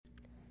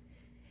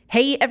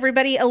Hey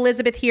everybody,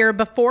 Elizabeth here.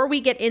 Before we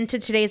get into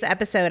today's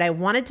episode, I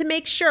wanted to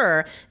make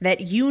sure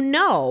that you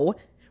know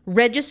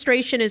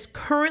registration is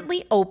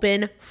currently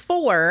open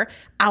for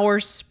our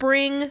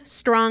Spring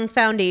Strong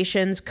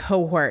Foundations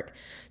cohort.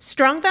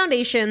 Strong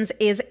Foundations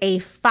is a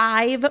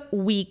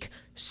 5-week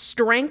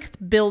strength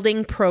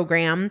building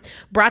program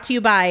brought to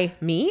you by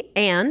me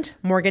and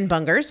Morgan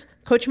Bungers.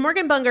 Coach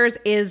Morgan Bungers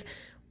is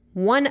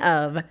one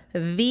of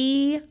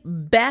the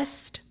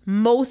best,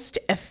 most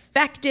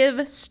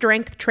effective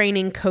strength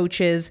training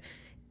coaches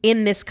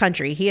in this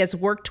country. He has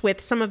worked with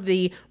some of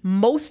the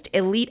most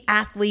elite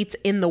athletes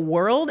in the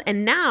world,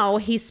 and now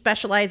he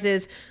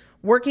specializes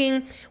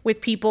working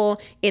with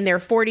people in their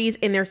 40s,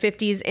 in their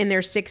 50s, in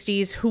their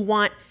 60s who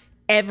want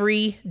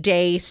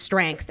everyday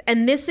strength.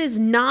 And this is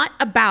not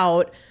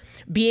about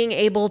being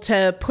able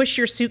to push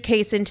your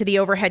suitcase into the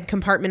overhead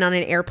compartment on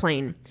an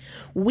airplane.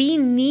 We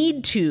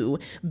need to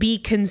be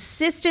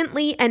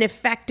consistently and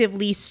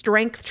effectively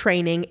strength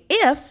training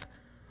if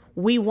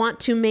we want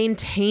to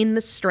maintain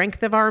the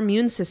strength of our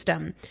immune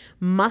system.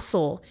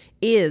 Muscle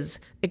is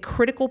a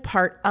critical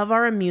part of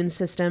our immune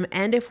system,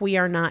 and if we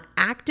are not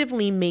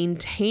actively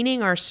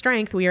maintaining our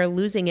strength, we are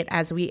losing it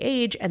as we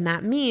age, and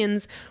that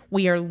means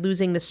we are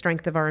losing the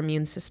strength of our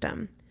immune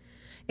system.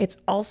 It's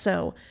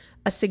also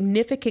a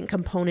significant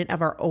component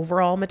of our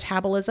overall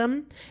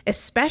metabolism,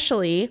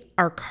 especially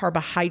our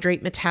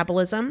carbohydrate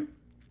metabolism.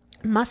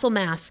 Muscle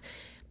mass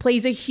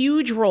plays a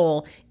huge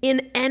role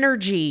in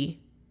energy,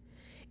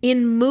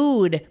 in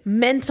mood,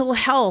 mental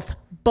health,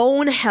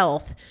 bone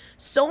health,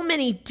 so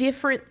many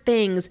different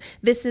things.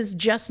 This is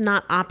just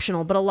not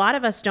optional, but a lot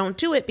of us don't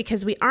do it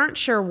because we aren't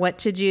sure what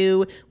to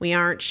do. We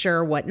aren't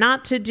sure what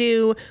not to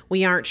do.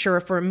 We aren't sure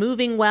if we're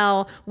moving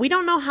well. We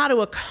don't know how to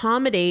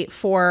accommodate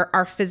for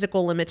our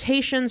physical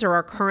limitations or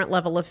our current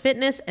level of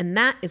fitness, and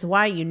that is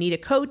why you need a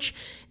coach,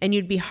 and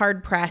you'd be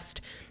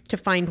hard-pressed to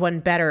find one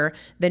better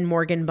than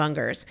Morgan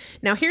Bungers.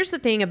 Now, here's the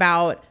thing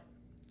about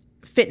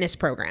fitness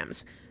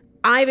programs.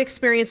 I've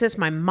experienced this.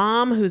 My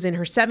mom, who's in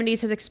her 70s,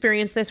 has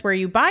experienced this, where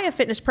you buy a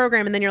fitness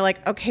program and then you're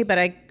like, okay, but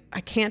I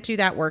can't do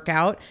that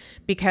workout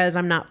because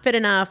I'm not fit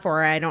enough,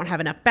 or I don't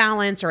have enough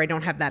balance, or I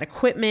don't have that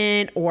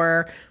equipment,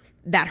 or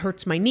that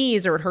hurts my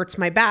knees, or it hurts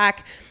my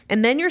back.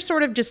 And then you're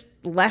sort of just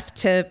left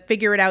to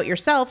figure it out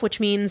yourself, which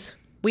means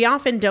we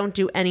often don't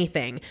do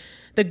anything.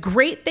 The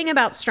great thing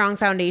about Strong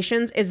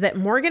Foundations is that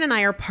Morgan and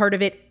I are part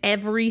of it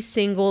every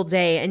single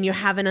day, and you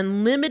have an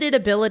unlimited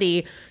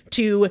ability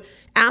to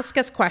ask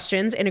us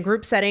questions in a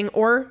group setting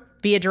or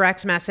via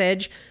direct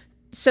message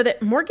so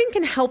that Morgan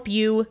can help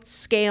you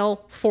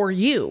scale for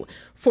you,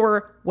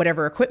 for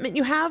whatever equipment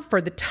you have, for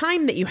the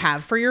time that you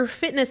have, for your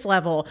fitness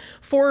level,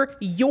 for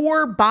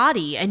your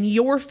body and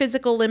your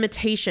physical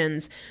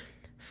limitations.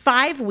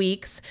 5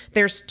 weeks,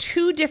 there's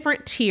 2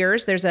 different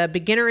tiers. There's a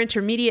beginner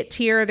intermediate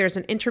tier. There's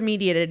an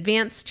intermediate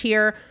advanced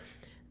tier.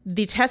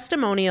 The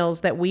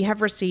testimonials that we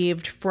have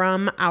received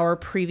from our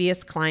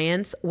previous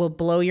clients will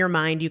blow your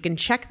mind. You can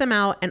check them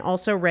out and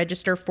also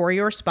register for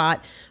your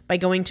spot by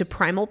going to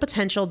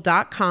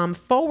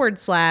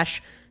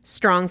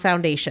primalpotential.com/strong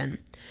foundation.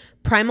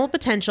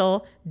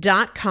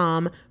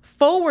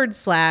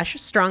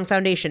 primalpotential.com/strong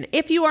foundation.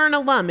 If you are an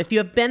alum, if you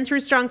have been through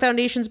Strong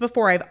Foundations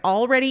before, I've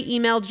already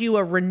emailed you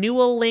a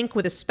renewal link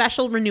with a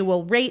special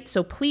renewal rate,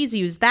 so please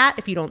use that.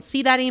 If you don't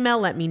see that email,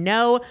 let me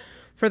know.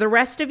 For the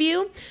rest of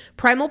you,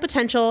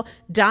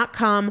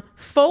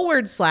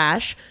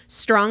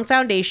 primalpotential.com/strong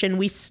foundation.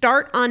 We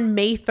start on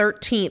May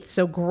 13th,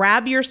 so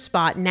grab your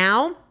spot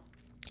now.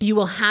 You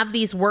will have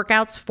these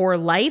workouts for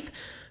life.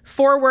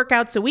 4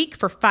 workouts a week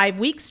for 5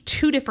 weeks,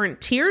 2 different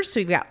tiers. So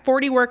you've got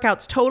 40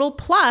 workouts total.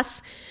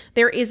 Plus,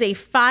 there is a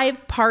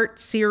 5-part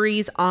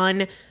series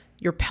on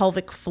your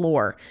pelvic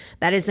floor.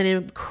 That is an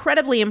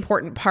incredibly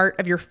important part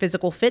of your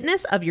physical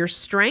fitness, of your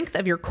strength,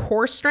 of your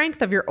core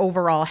strength, of your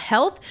overall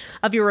health,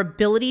 of your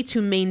ability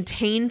to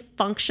maintain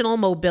functional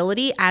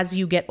mobility as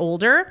you get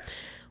older.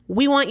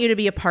 We want you to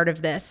be a part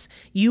of this.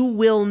 You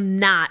will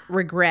not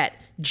regret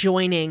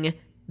joining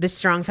the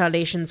Strong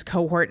Foundations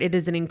cohort. It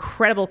is an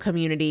incredible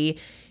community.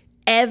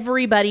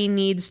 Everybody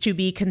needs to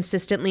be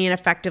consistently and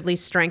effectively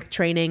strength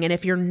training. And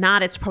if you're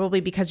not, it's probably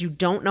because you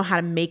don't know how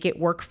to make it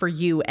work for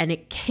you. And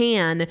it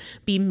can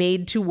be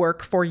made to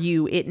work for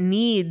you. It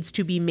needs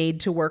to be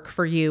made to work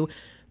for you.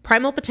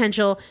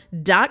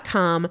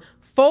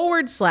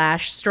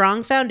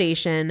 primalpotential.com/strong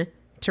foundation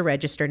to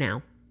register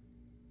now.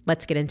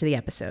 Let's get into the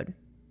episode.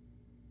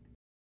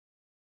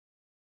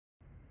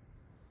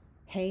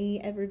 Hey,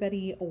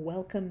 everybody.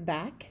 Welcome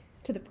back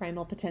to the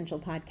Primal Potential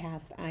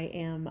Podcast. I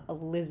am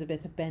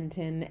Elizabeth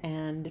Benton,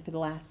 and for the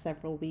last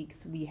several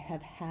weeks, we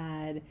have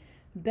had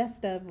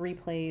best of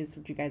replays,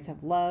 which you guys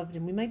have loved,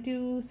 and we might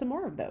do some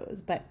more of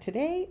those. But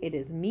today, it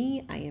is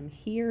me. I am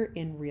here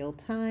in real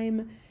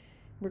time,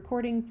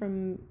 recording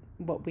from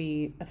what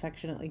we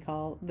affectionately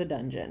call the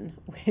dungeon,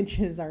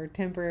 which is our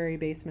temporary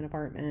basement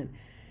apartment.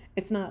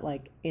 It's not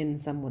like in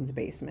someone's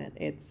basement.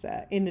 It's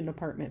in an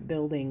apartment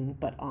building,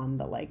 but on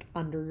the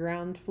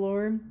underground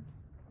floor.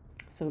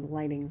 So the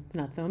lighting is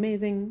not so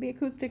amazing. The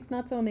acoustics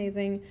not so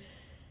amazing.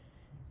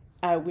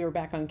 We were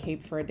back on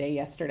Cape for a day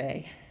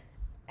yesterday.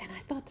 And I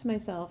thought to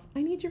myself,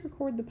 I need to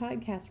record the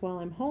podcast while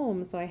I'm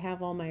home so I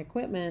have all my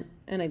equipment.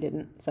 And I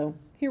didn't. So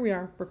here we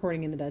are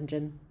recording in the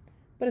dungeon.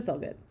 But it's all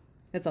good.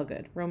 It's all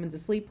good. Roman's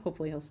asleep.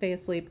 Hopefully he'll stay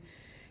asleep.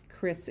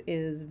 Chris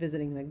is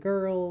visiting the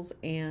girls.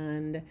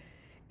 And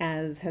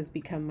as has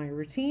become my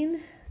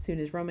routine, as soon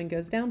as Roman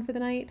goes down for the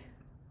night,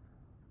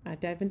 I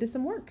dive into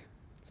some work.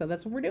 So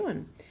that's what we're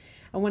doing.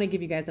 I want to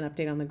give you guys an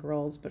update on the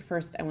girls, but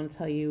first I want to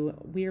tell you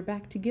we are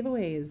back to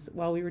giveaways.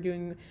 While we were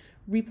doing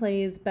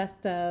replays,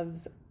 best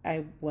ofs,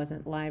 I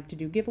wasn't live to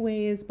do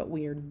giveaways, but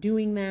we are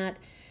doing that.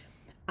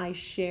 I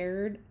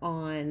shared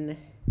on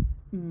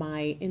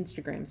my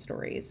Instagram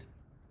stories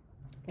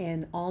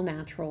an all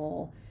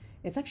natural,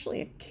 it's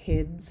actually a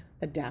kids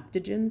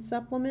adaptogen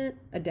supplement.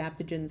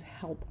 Adaptogens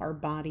help our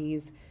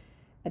bodies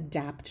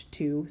adapt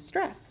to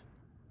stress.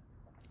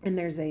 And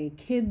there's a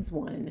kids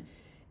one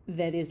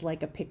that is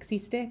like a pixie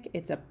stick.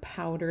 It's a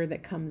powder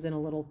that comes in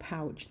a little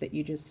pouch that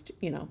you just,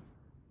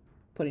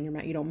 put in your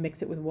mouth. You don't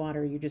mix it with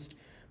water. You just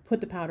put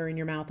the powder in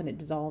your mouth and it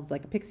dissolves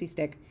like a pixie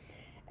stick.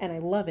 And I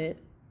love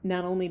it,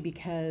 not only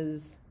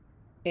because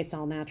it's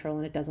all natural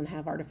and it doesn't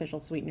have artificial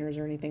sweeteners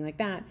or anything like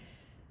that,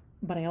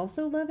 but I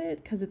also love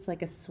it because it's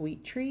like a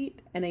sweet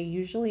treat. And I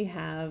usually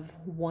have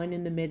one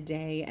in the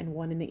midday and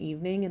one in the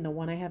evening. And the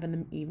one I have in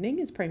the evening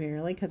is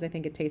primarily because I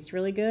think it tastes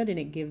really good and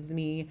it gives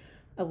me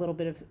a little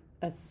bit of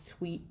a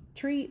sweet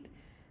treat,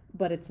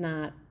 but it's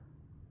not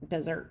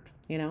dessert,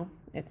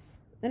 It's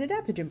an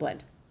adaptogen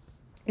blend.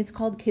 It's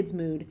called Kids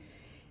Mood.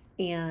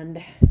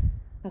 And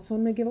that's what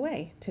I'm going to give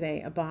away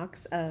today. A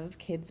box of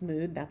Kids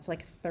Mood. That's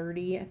like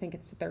 30, I think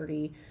it's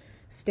 30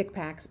 stick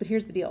packs. But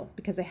here's the deal.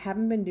 Because I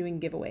haven't been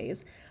doing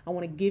giveaways, I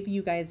want to give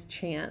you guys a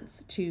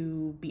chance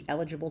to be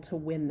eligible to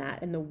win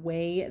that. And the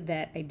way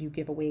that I do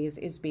giveaways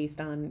is based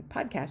on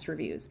podcast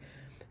reviews.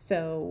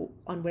 So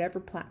on whatever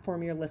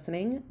platform you're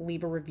listening,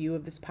 leave a review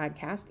of this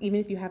podcast. Even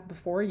if you have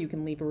before, you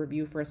can leave a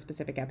review for a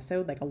specific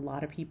episode. Like a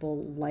lot of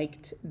people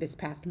liked this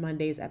past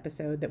Monday's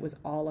episode that was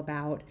all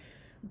about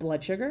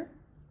blood sugar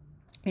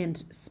and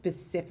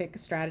specific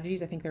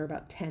strategies. I think there are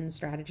about 10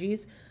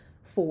 strategies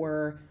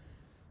for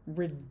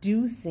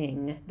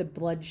reducing the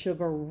blood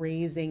sugar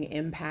raising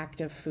impact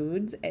of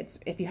foods.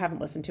 If you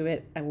haven't listened to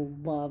it, I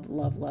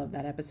love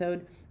that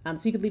episode.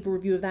 So you could leave a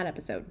review of that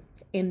episode.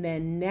 And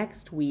then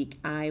next week,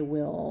 I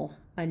will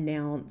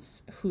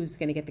announce who's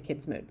going to get the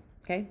Kids Mood.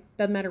 Okay?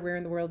 Doesn't matter where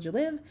in the world you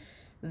live.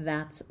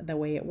 That's the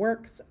way it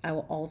works. I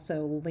will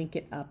also link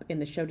it up in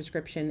the show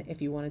description if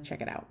you want to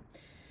check it out.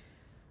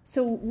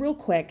 So real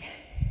quick,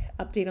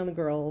 update on the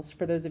girls.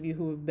 For those of you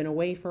who have been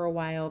away for a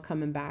while,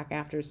 coming back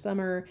after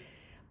summer,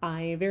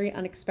 I very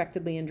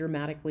unexpectedly and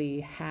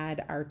dramatically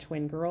had our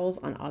twin girls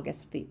on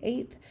August the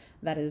 8th.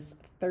 That is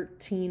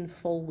 13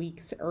 full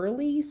weeks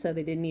early, so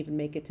they didn't even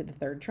make it to the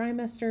third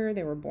trimester.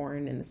 They were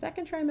born in the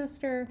second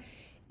trimester,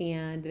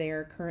 and they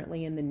are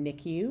currently in the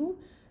NICU,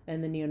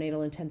 in the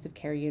neonatal intensive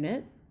care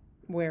unit,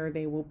 where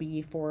they will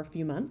be for a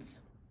few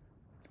months.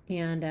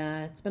 And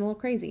it's been a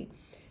little crazy.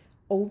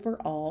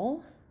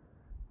 Overall,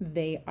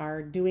 they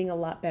are doing a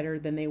lot better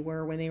than they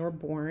were when they were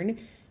born.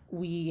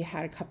 We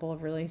had a couple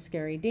of really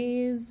scary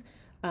days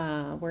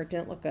where it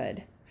didn't look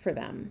good for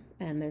them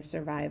and their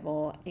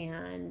survival,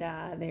 and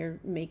they're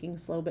making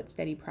slow but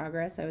steady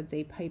progress. I would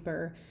say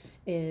Piper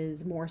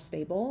is more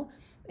stable,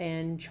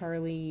 and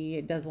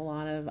Charlie does a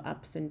lot of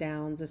ups and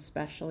downs,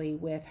 especially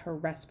with her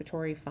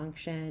respiratory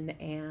function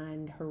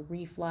and her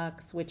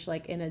reflux, which,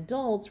 like, in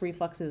adults,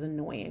 reflux is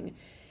annoying.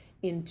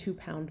 In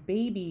 2-pound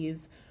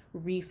babies,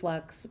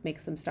 reflux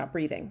makes them stop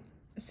breathing.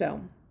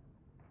 So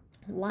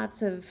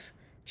lots of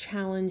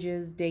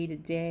challenges day to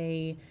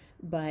day,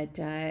 but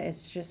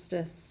it's just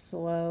a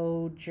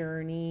slow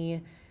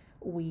journey.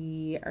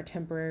 We are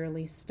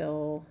temporarily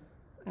still,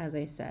 as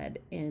I said,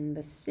 in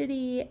the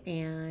city,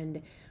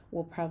 and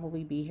we'll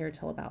probably be here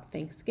till about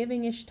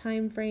Thanksgiving-ish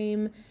time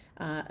frame,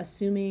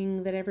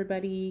 assuming that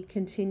everybody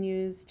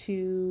continues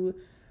to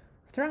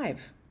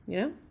thrive,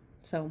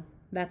 So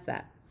that's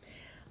that.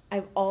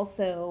 I've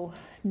also,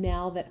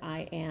 now that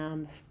I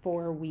am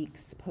 4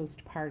 weeks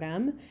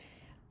postpartum,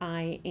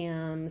 I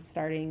am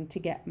starting to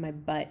get my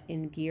butt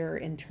in gear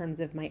in terms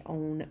of my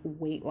own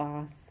weight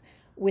loss,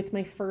 with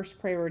my first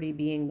priority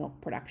being milk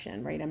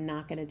production, right? I'm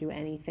not going to do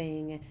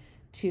anything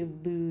to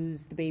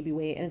lose the baby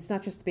weight. And it's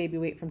not just the baby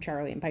weight from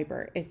Charlie and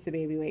Piper. It's the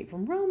baby weight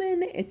from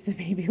Roman. It's the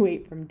baby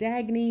weight from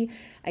Dagny.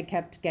 I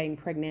kept getting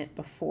pregnant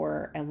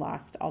before I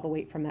lost all the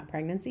weight from that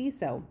pregnancy.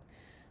 So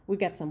we've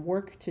got some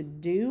work to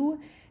do.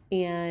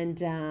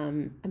 And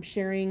I'm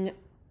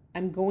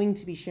going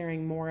to be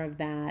sharing more of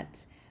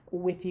that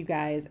with you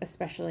guys,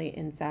 especially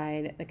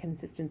inside the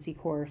consistency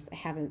course. I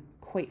haven't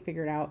quite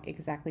figured out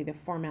exactly the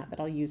format that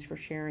I'll use for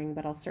sharing,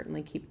 but I'll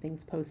certainly keep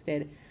things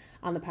posted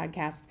on the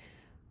podcast,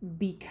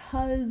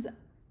 because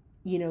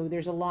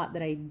there's a lot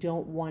that I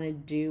don't want to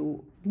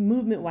do.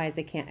 Movement wise,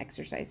 I can't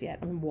exercise yet.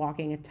 I'm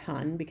walking a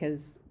ton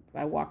because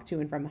I walk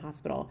to and from the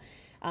hospital.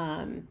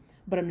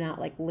 but I'm not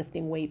like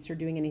lifting weights or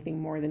doing anything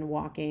more than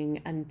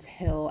walking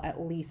until at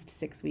least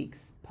 6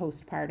 weeks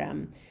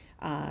postpartum,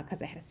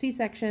 because I had a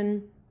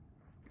C-section.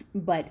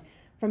 But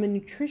from a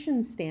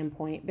nutrition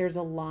standpoint, there's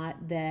a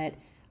lot that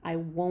I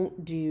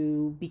won't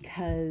do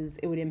because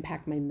it would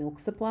impact my milk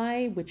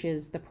supply, which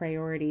is the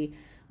priority.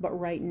 But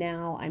right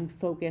now I'm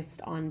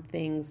focused on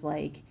things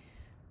like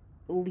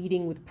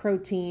leading with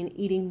protein,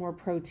 eating more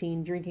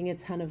protein, drinking a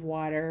ton of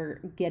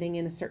water, getting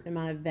in a certain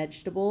amount of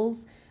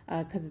vegetables,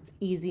 because it's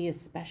easy,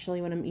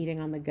 especially when I'm eating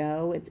on the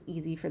go. It's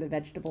easy for the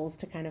vegetables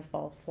to kind of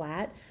fall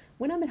flat.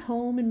 When I'm at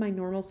home in my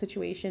normal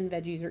situation,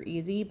 veggies are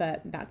easy,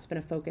 but that's been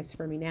a focus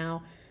for me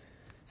now.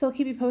 So I'll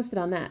keep you posted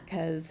on that,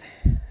 because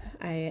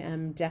I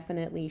am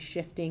definitely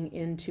shifting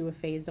into a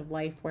phase of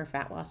life where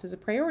fat loss is a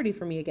priority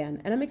for me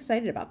again. And I'm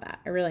excited about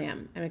that. I really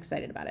am. I'm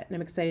excited about it. And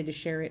I'm excited to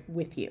share it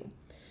with you.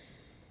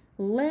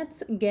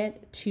 Let's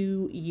get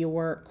to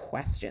your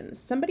questions.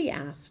 Somebody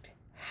asked,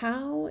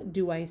 how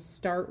do I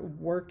start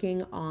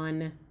working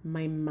on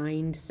my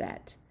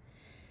mindset?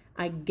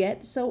 I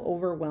get so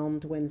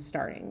overwhelmed when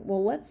starting.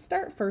 Well, let's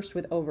start first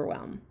with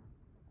overwhelm.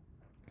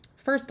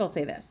 First, I'll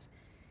say this.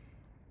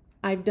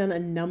 I've done a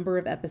number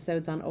of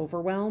episodes on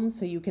overwhelm,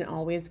 so you can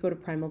always go to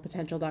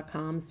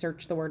primalpotential.com,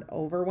 search the word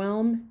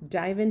overwhelm,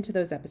 dive into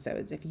those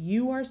episodes. If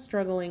you are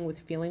struggling with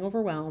feeling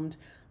overwhelmed,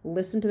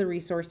 listen to the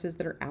resources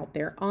that are out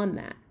there on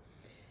that.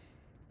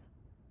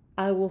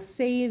 I will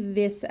say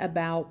this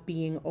about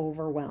being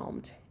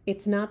overwhelmed.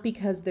 It's not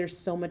because there's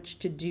so much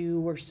to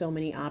do or so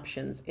many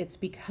options. It's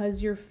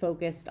because you're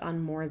focused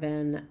on more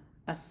than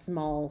a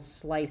small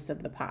slice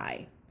of the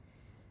pie.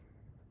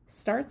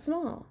 Start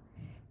small.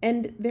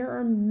 And there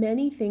are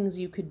many things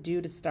you could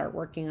do to start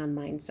working on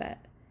mindset.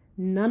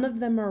 None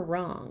of them are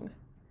wrong.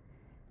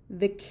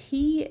 The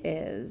key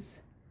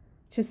is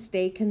to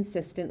stay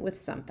consistent with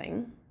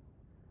something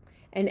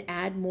and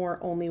add more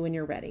only when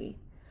you're ready.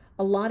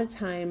 A lot of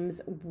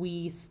times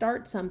we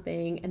start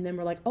something and then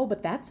we're like, oh,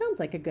 but that sounds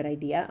like a good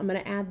idea. I'm going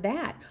to add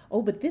that.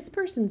 Oh, but this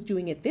person's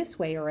doing it this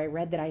way, or I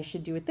read that I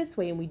should do it this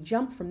way. And we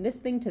jump from this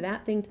thing to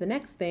that thing to the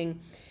next thing.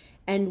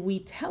 And we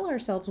tell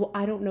ourselves, well,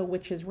 I don't know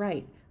which is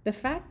right. The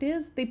fact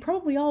is, they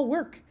probably all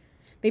work.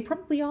 They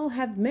probably all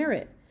have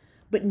merit,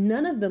 but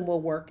none of them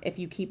will work if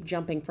you keep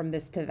jumping from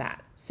this to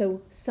that.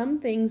 So some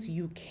things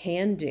you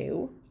can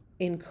do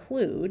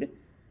include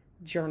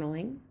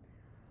journaling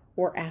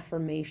or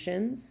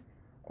affirmations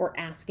or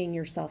asking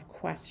yourself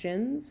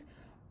questions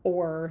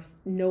or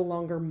no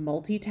longer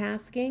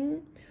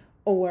multitasking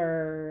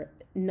or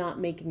not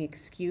making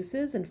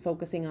excuses and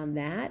focusing on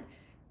that.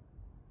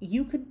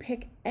 You could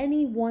pick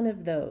any one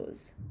of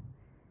those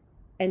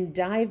and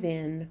dive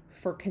in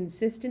for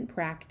consistent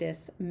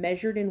practice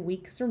measured in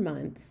weeks or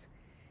months,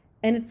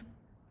 and it's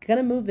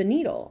gonna move the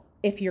needle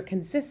if you're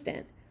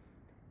consistent.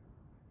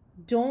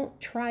 Don't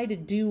try to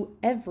do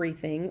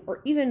everything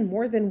or even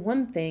more than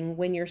one thing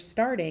when you're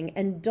starting,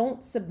 and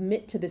don't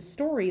submit to the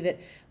story that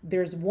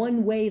there's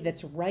one way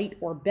that's right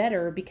or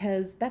better,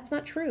 because that's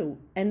not true.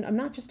 And I'm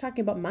not just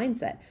talking about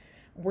mindset.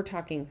 We're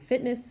talking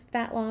fitness,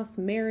 fat loss,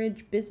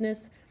 marriage,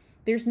 business.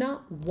 There's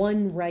not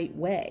one right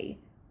way.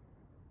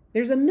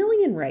 There's a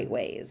million right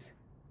ways.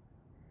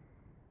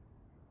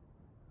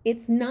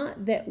 It's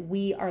not that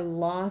we are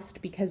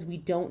lost because we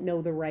don't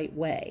know the right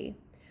way.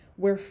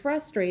 We're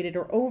frustrated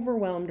or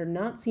overwhelmed or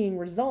not seeing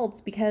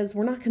results because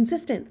we're not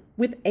consistent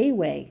with a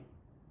way.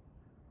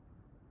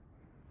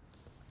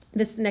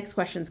 This next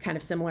question is kind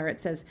of similar. It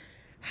says,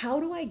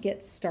 how do I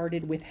get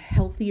started with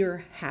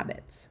healthier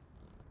habits?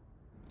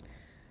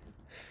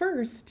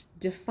 First,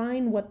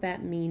 define what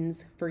that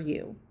means for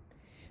you.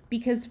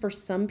 Because for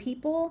some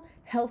people,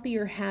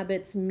 healthier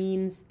habits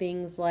means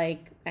things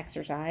like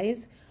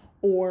exercise,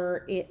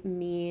 or it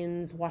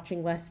means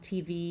watching less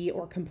TV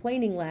or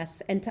complaining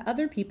less. And to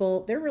other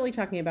people, they're really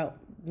talking about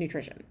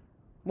nutrition,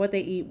 what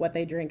they eat, what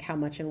they drink, how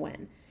much and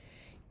when.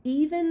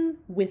 Even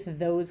with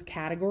those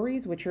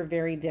categories, which are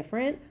very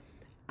different,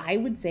 I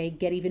would say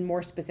get even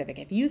more specific.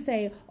 If you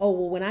say, oh,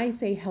 well, when I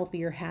say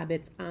healthier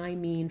habits, I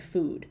mean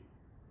food.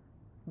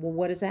 Well,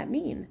 what does that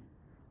mean?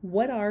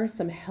 What are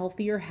some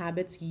healthier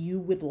habits you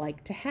would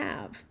like to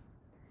have?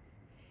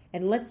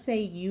 And let's say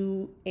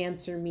you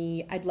answer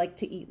me, I'd like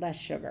to eat less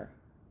sugar.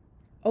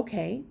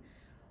 Okay,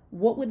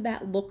 what would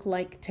that look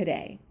like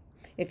today?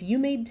 If you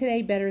made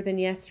today better than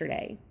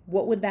yesterday,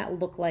 what would that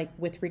look like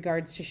with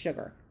regards to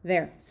sugar?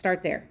 There,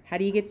 start there. How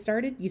do you get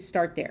started? You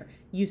start there.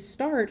 You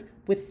start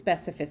with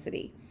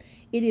specificity.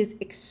 It is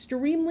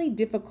extremely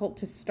difficult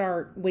to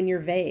start when you're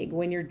vague,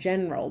 when you're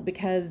general,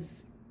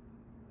 because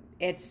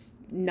it's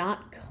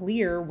not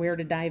clear where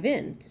to dive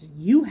in because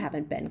you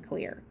haven't been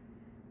clear.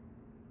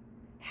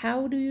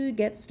 How do you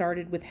get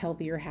started with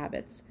healthier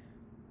habits?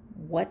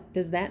 What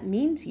does that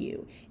mean to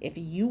you? If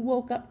you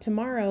woke up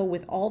tomorrow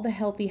with all the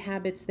healthy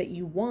habits that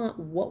you want,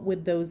 what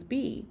would those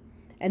be?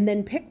 And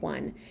then pick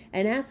one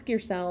and ask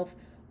yourself,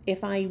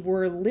 if I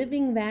were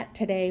living that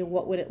today,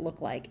 what would it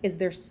look like? Is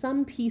there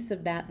some piece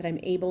of that that I'm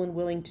able and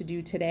willing to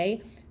do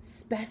today?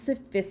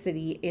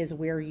 Specificity is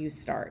where you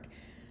start.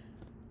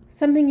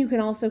 Something you can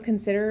also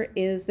consider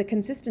is the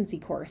consistency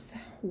course.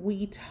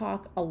 We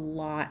talk a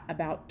lot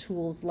about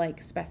tools like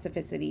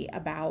specificity,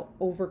 about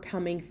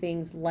overcoming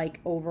things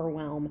like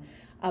overwhelm,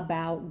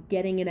 about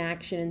getting in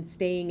action and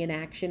staying in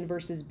action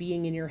versus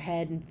being in your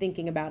head and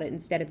thinking about it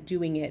instead of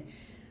doing it.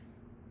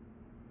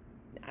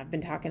 I've been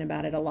talking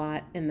about it a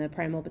lot in the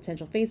Primal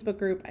Potential Facebook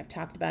group. I've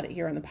talked about it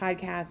here on the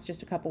podcast.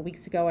 Just a couple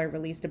weeks ago, I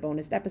released a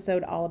bonus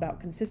episode all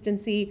about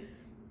consistency.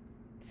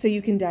 So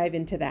you can dive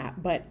into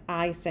that. But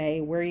I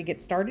say where you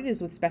get started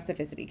is with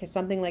specificity, because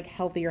something like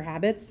healthier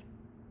habits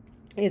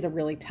is a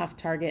really tough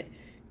target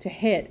to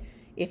hit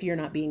if you're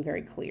not being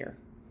very clear.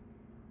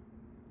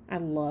 I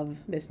love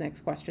this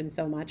next question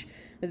so much.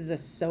 This is a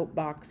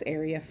soapbox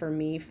area for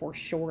me for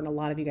sure, and a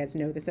lot of you guys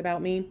know this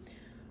about me.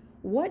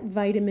 What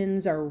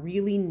vitamins are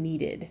really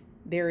needed?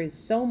 There is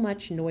so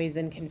much noise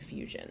and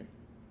confusion.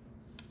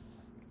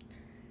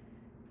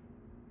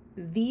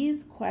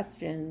 These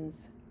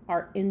questions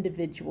are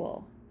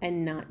individual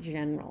and not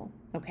general,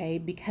 okay?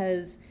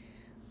 Because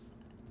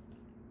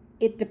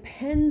it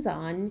depends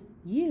on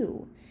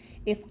you.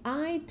 If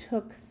I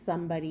took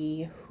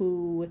somebody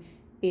who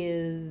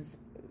is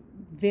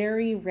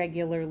very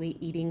regularly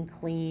eating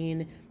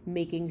clean,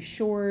 making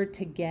sure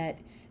to get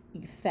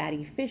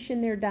fatty fish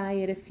in their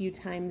diet a few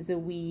times a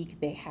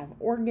week, they have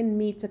organ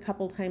meats a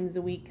couple times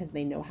a week because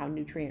they know how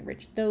nutrient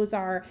rich those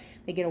are,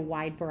 they get a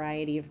wide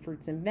variety of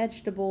fruits and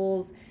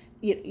vegetables,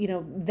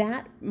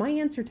 that my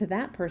answer to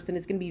that person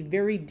is going to be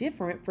very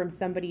different from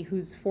somebody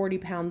who's 40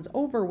 pounds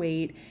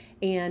overweight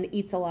and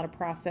eats a lot of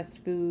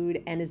processed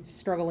food and is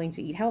struggling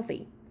to eat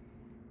healthy.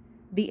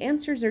 The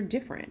answers are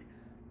different.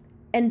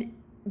 And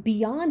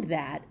beyond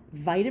that,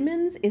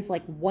 vitamins is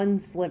like one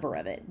sliver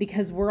of it,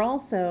 because we're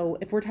also,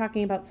 if we're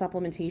talking about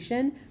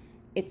supplementation,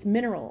 it's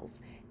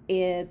minerals,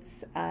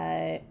 it's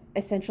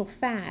essential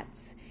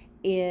fats,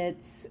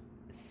 it's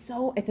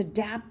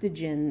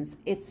adaptogens,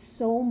 it's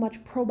so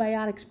much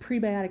probiotics,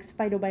 prebiotics,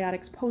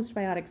 phytobiotics,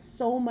 postbiotics,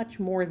 so much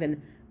more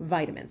than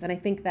vitamins. And I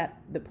think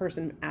that the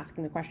person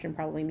asking the question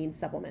probably means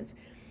supplements.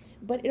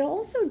 But it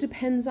also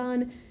depends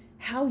on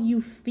how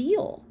you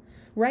feel,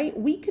 right?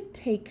 We could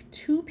take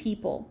two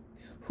people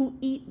who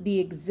eat the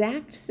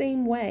exact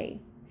same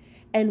way,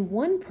 and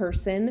one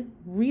person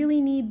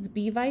really needs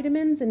B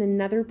vitamins and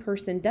another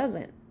person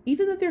doesn't,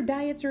 even though their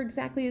diets are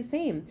exactly the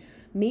same.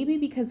 Maybe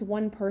because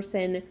one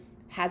person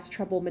has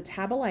trouble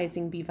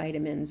metabolizing B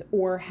vitamins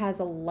or has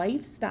a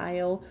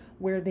lifestyle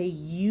where they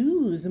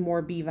use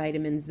more B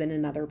vitamins than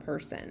another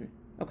person,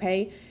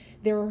 okay?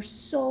 There are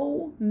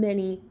so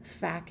many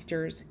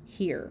factors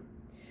here.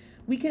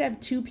 We could have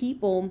two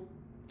people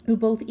who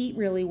both eat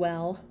really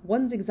well.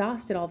 One's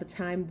exhausted all the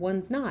time,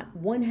 one's not.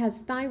 One has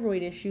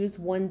thyroid issues,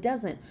 one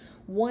doesn't.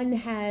 One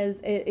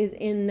is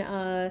in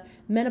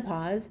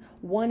menopause,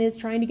 one is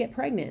trying to get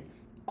pregnant.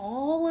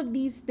 All of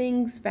these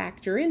things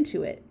factor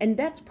into it. And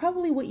that's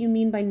probably what you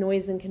mean by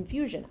noise and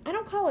confusion. I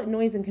don't call it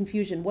noise and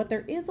confusion. What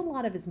there is a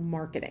lot of is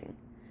marketing,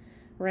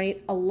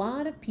 right? A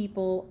lot of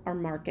people are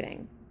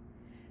marketing.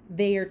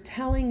 They are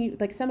telling you,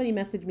 like somebody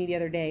messaged me the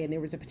other day and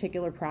there was a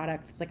particular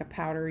product. It's like a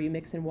powder you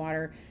mix in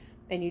water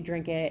and you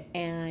drink it.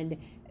 And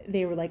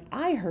they were like,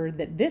 I heard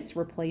that this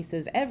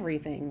replaces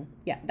everything.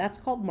 Yeah, that's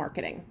called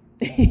marketing.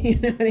 You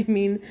know what I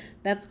mean?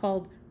 That's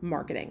called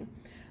marketing.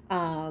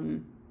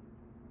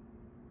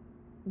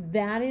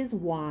 That is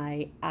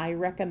why I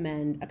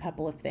recommend a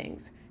couple of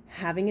things.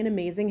 Having an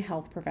amazing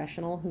health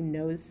professional who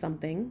knows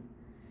something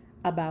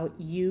about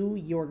you,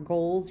 your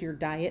goals, your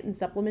diet, and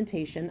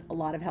supplementation. A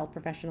lot of health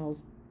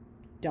professionals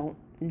don't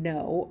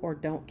know or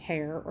don't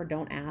care or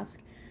don't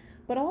ask.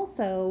 But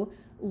also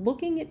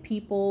looking at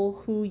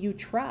people who you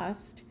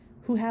trust,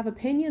 who have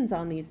opinions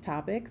on these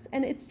topics.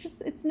 And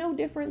it's no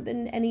different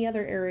than any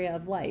other area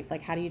of life.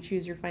 Like, how do you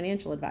choose your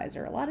financial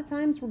advisor? A lot of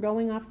times we're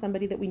going off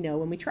somebody that we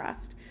know and we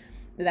trust.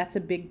 That's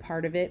a big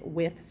part of it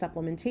with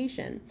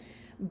supplementation.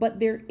 But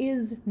there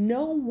is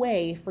no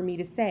way for me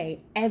to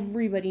say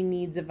everybody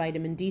needs a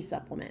vitamin D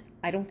supplement.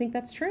 I don't think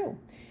that's true,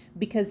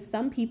 because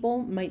some people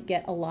might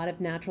get a lot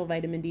of natural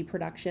vitamin D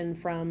production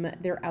from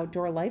their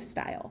outdoor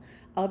lifestyle.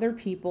 Other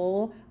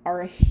people are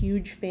a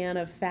huge fan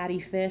of fatty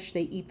fish.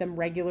 They eat them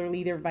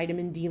regularly. Their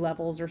vitamin D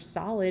levels are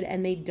solid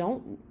and they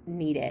don't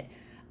need it.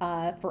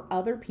 For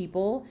other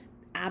people,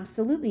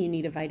 absolutely you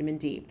need a vitamin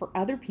D. For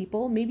other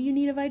people, maybe you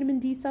need a vitamin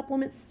D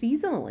supplement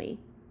seasonally.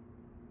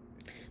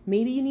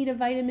 Maybe you need a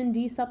vitamin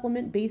D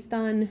supplement based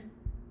on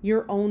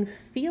your own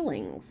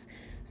feelings.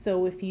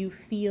 So if you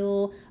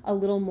feel a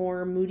little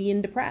more moody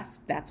and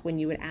depressed, that's when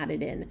you would add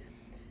it in.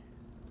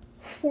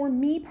 For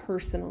me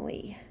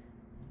personally,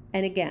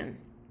 and again,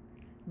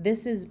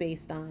 this is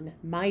based on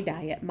my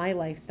diet, my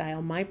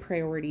lifestyle, my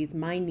priorities,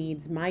 my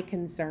needs, my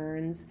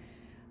concerns,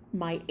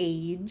 my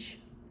age,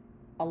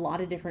 a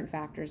lot of different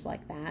factors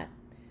like that.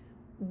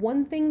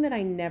 One thing that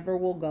I never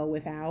will go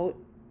without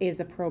is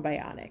a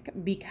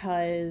probiotic,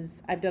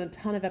 because I've done a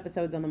ton of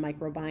episodes on the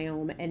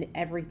microbiome and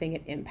everything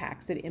it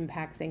impacts. It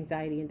impacts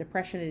anxiety and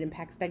depression. It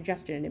impacts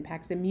digestion. It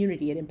impacts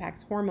immunity. It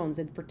impacts hormones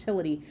and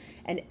fertility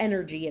and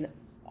energy and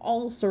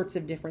all sorts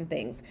of different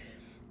things.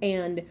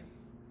 And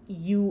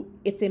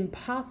it's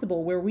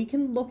impossible where we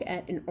can look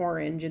at an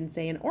orange and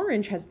say an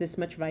orange has this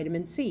much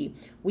vitamin C.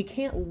 We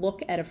can't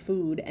look at a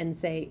food and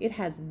say it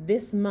has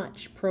this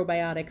much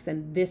probiotics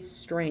and this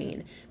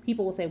strain.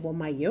 People will say, well,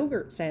 my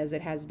yogurt says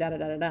it has da da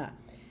da da da.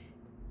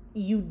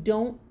 You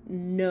don't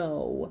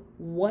know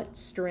what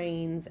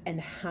strains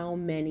and how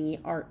many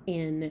are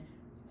in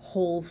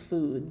whole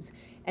foods.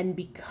 And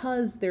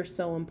because they're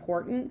so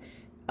important,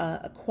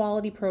 a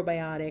quality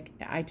probiotic,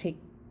 I take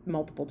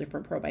multiple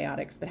different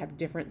probiotics that have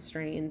different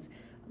strains,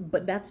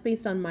 but that's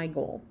based on my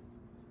goal.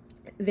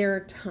 There are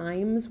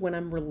times when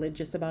I'm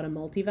religious about a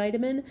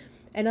multivitamin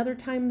and other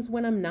times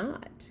when I'm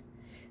not.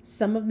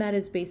 Some of that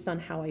is based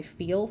on how I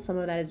feel. Some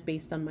of that is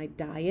based on my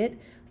diet.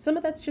 Some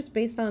of that's just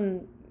based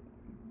on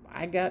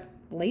I got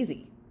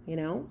lazy,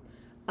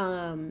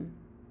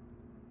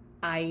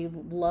 I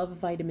love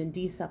vitamin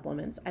D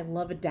supplements. I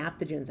love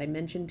adaptogens. I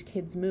mentioned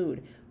kids'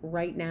 mood.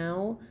 Right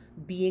now,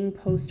 being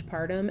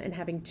postpartum and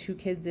having 2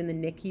 kids in the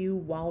NICU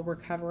while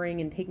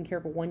recovering and taking care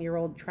of a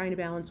 1-year-old, trying to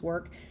balance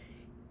work,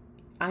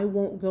 I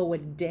won't go a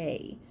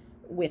day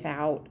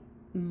without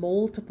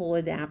multiple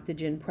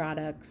adaptogen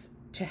products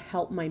to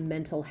help my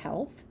mental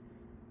health.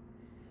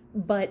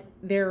 But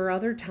there are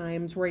other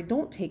times where I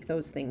don't take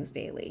those things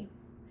daily.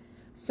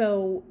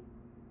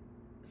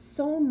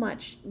 So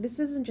much, this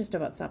isn't just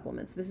about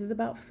supplements. This is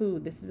about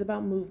food. This is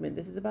about movement.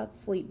 This is about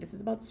sleep. This is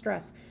about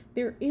stress.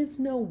 There is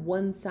no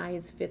one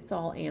size fits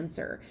all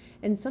answer.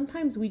 And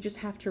sometimes we just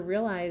have to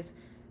realize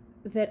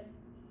that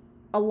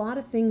a lot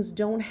of things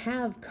don't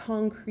have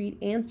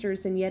concrete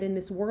answers. And yet in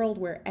this world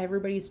where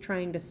everybody's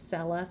trying to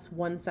sell us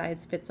one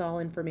size fits all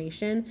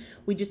information,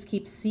 we just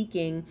keep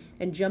seeking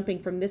and jumping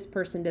from this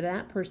person to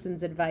that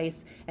person's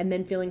advice and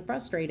then feeling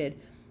frustrated.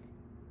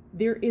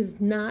 There is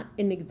not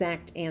an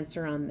exact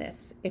answer on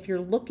this. If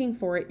you're looking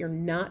for it, you're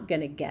not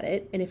going to get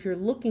it. And if you're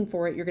looking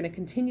for it, you're going to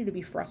continue to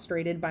be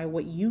frustrated by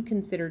what you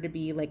consider to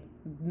be like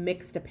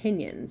mixed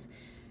opinions.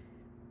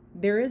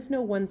 There is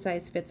no one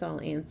size fits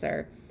all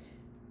answer.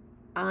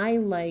 I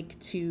like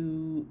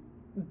to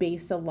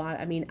base a lot.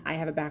 I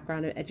have a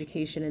background in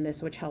education in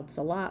this, which helps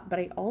a lot, but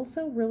I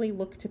also really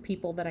look to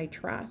people that I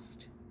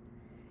trust.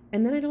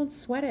 And then I don't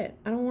sweat it.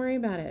 I don't worry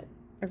about it.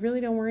 I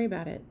really don't worry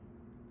about it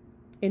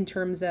in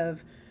terms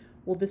of,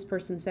 well, this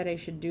person said I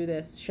should do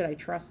this. Should I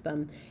trust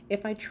them?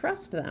 If I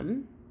trust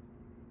them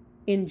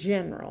in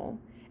general,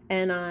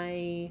 and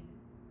I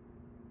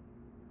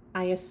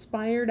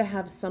aspire to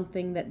have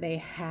something that they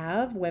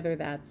have, whether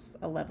that's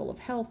a level of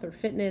health or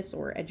fitness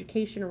or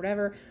education or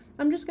whatever,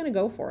 I'm just going to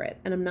go for it.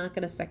 And I'm not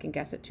going to second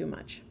guess it too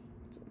much.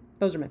 So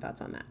those are my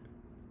thoughts on that.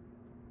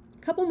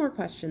 A couple more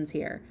questions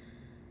here.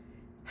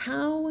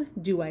 How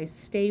do I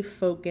stay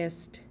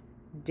focused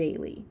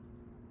daily?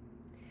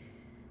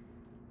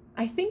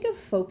 I think of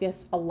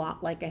focus a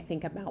lot like I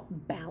think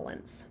about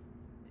balance.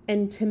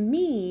 And to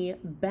me,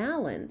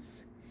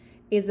 balance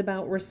is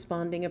about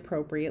responding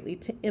appropriately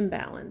to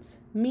imbalance,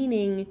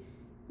 meaning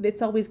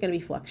it's always going to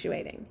be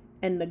fluctuating.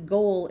 And the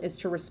goal is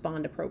to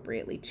respond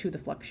appropriately to the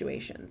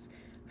fluctuations.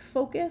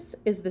 Focus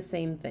is the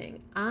same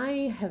thing.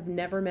 I have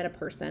never met a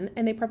person,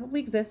 and they probably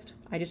exist,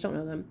 I just don't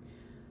know them,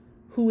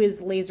 who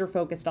is laser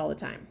focused all the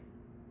time.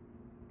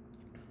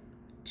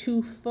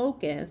 To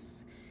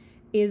focus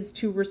is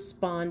to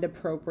respond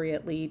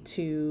appropriately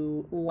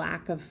to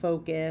lack of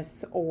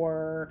focus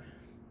or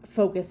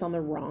focus on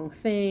the wrong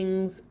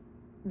things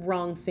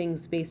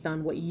based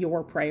on what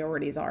your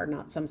priorities are,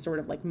 not some sort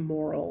of like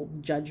moral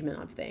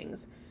judgment of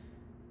things.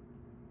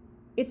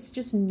 It's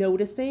just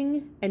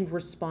noticing and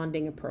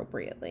responding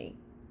appropriately.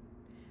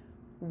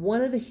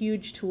 One of the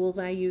huge tools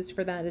I use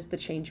for that is the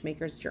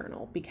Changemaker's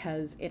Journal,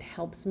 because it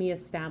helps me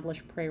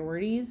establish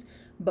priorities,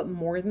 but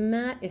more than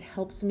that, it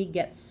helps me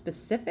get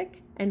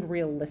specific and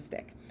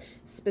realistic.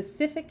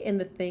 Specific in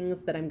the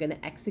things that I'm going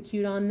to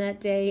execute on that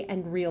day,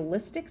 and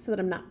realistic so that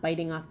I'm not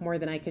biting off more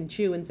than I can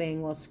chew and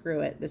saying, well,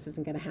 screw it, this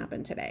isn't going to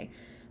happen today.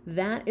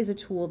 That is a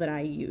tool that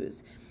I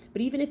use.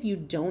 But even if you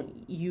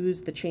don't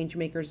use the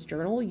Changemaker's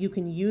Journal, you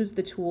can use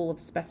the tool of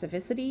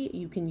specificity,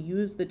 you can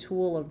use the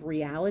tool of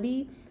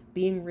reality,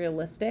 being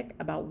realistic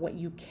about what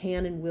you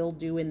can and will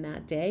do in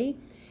that day.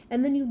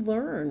 And then you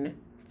learn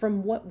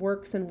from what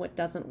works and what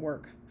doesn't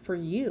work for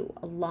you.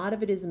 A lot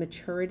of it is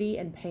maturity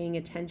and paying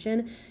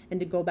attention.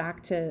 And to go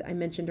back to, I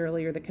mentioned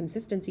earlier, the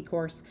consistency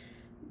course,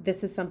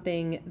 this is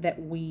something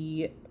that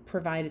we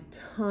provide a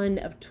ton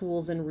of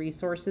tools and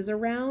resources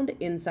around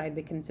inside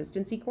the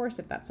consistency course,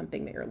 if that's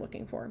something that you're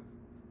looking for.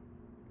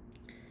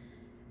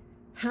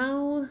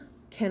 How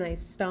can I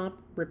stop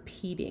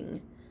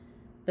repeating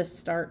the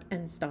start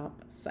and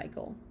stop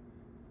cycle?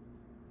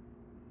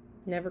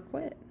 Never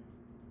quit.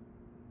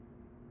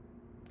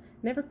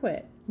 Never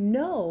quit.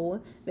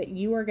 Know that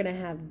you are going to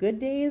have good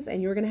days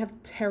and you're going to have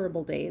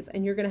terrible days,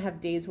 and you're going to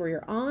have days where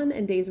you're on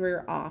and days where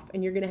you're off,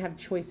 and you're going to have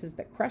choices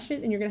that crush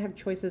it and you're going to have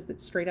choices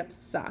that straight up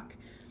suck.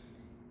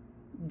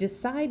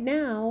 Decide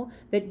now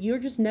that you're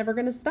just never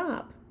going to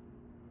stop.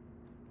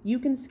 You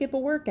can skip a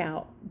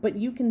workout, but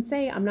you can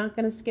say, I'm not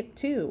going to skip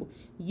 2.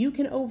 You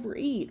can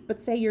overeat,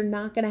 but say you're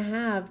not going to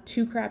have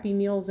 2 crappy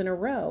meals in a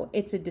row.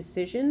 It's a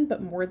decision,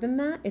 but more than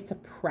that, it's a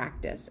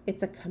practice.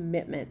 It's a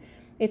commitment.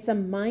 It's a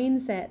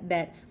mindset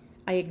that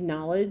I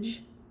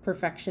acknowledge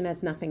perfection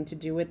has nothing to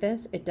do with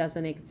this. It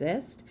doesn't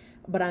exist,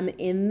 but I'm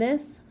in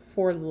this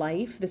for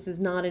life. This is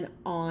not an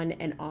on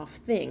and off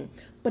thing.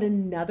 But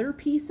another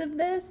piece of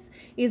this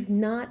is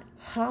not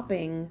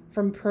hopping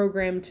from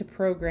program to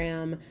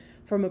program,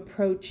 from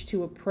approach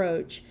to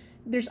approach.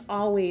 There's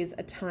always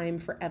a time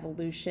for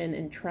evolution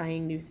and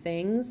trying new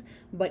things,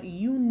 but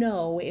you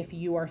know if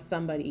you are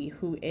somebody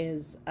who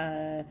is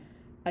a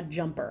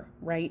jumper,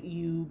 right?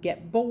 You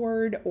get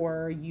bored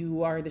or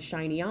you are the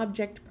shiny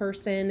object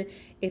person.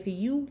 If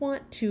you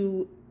want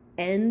to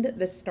end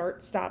the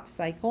start-stop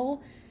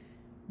cycle,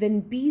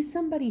 then be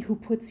somebody who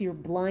puts your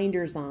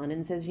blinders on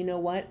and says, you know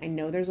what? I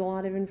know there's a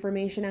lot of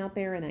information out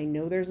there and I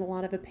know there's a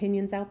lot of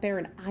opinions out there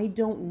and I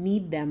don't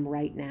need them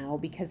right now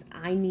because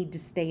I need to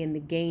stay in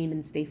the game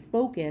and stay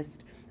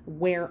focused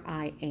where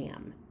I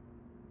am.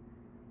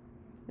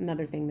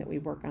 Another thing that we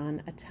work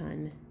on a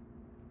ton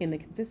in the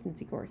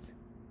consistency course.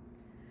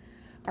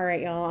 All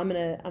right, y'all, I'm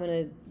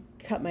gonna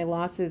cut my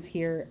losses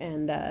here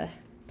and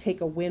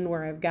take a win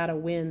where I've got to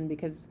win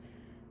because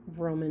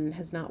Roman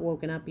has not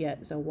woken up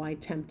yet, so why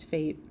tempt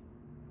fate?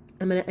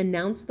 I'm going to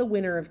announce the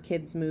winner of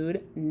Kids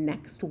Mood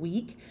next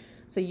week,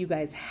 so you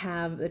guys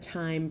have the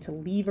time to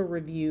leave a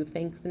review.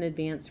 Thanks in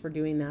advance for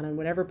doing that on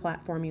whatever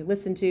platform you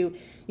listen to.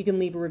 You can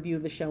leave a review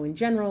of the show in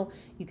general.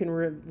 You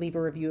can leave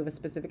a review of a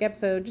specific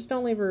episode. Just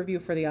don't leave a review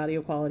for the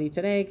audio quality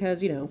today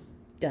because,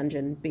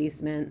 dungeon,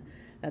 basement,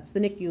 that's the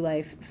NICU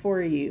life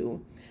for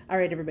you. All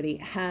right, everybody,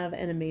 have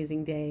an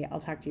amazing day. I'll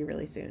talk to you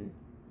really soon.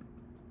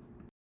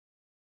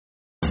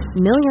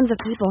 Millions of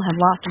people have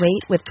lost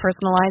weight with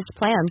personalized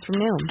plans from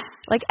Noom.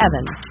 Like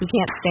Evan, who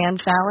can't stand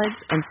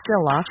salads and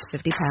still lost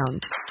 50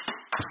 pounds.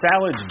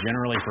 Salads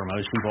generally for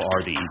most people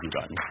are the easy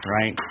button,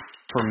 right?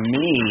 For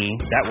me,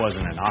 that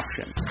wasn't an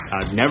option.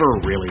 I never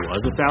really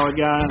was a salad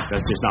guy.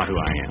 That's just not who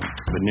I am.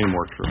 But Noom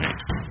worked for me.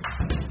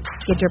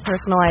 Get your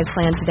personalized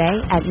plan today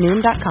at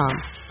Noom.com.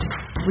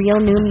 Real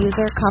Noom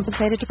user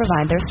compensated to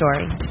provide their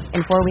story.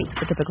 In 4 weeks,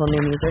 the typical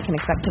Noom user can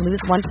expect to lose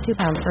 1 to 2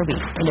 pounds per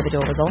week.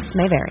 Individual results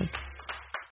may vary.